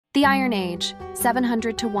The Iron Age,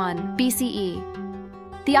 700 to 1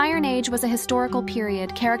 BCE. The Iron Age was a historical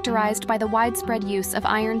period characterized by the widespread use of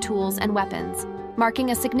iron tools and weapons,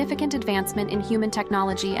 marking a significant advancement in human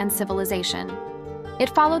technology and civilization.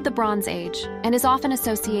 It followed the Bronze Age and is often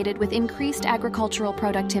associated with increased agricultural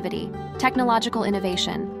productivity, technological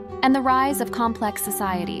innovation, and the rise of complex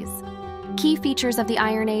societies. Key features of the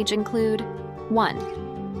Iron Age include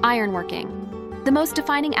 1. Ironworking. The most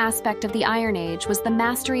defining aspect of the Iron Age was the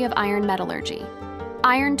mastery of iron metallurgy.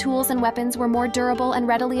 Iron tools and weapons were more durable and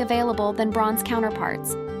readily available than bronze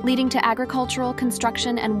counterparts, leading to agricultural,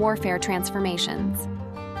 construction, and warfare transformations.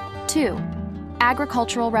 2.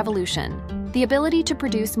 Agricultural revolution. The ability to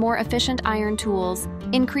produce more efficient iron tools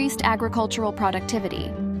increased agricultural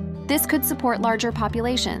productivity. This could support larger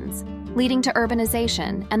populations, leading to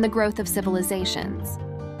urbanization and the growth of civilizations.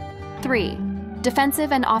 3.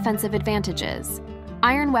 Defensive and offensive advantages.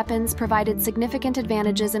 Iron weapons provided significant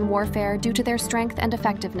advantages in warfare due to their strength and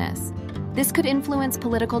effectiveness. This could influence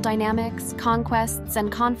political dynamics, conquests,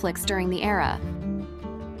 and conflicts during the era.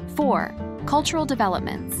 4. Cultural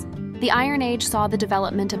developments. The Iron Age saw the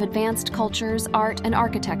development of advanced cultures, art, and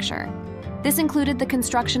architecture. This included the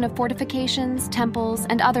construction of fortifications, temples,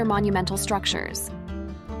 and other monumental structures.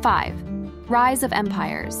 5. Rise of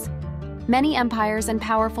empires. Many empires and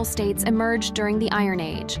powerful states emerged during the Iron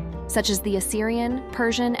Age, such as the Assyrian,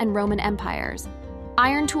 Persian, and Roman empires.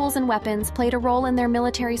 Iron tools and weapons played a role in their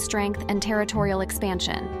military strength and territorial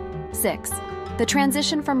expansion. 6. The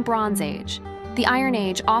transition from Bronze Age. The Iron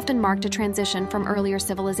Age often marked a transition from earlier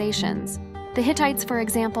civilizations. The Hittites, for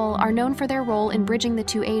example, are known for their role in bridging the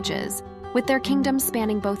two ages, with their kingdoms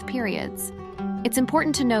spanning both periods. It's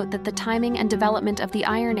important to note that the timing and development of the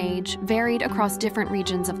Iron Age varied across different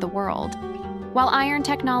regions of the world. While iron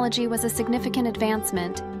technology was a significant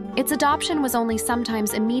advancement, its adoption was only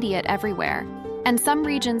sometimes immediate everywhere, and some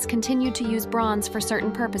regions continued to use bronze for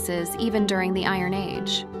certain purposes even during the Iron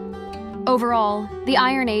Age. Overall, the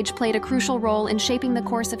Iron Age played a crucial role in shaping the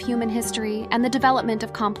course of human history and the development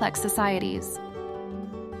of complex societies.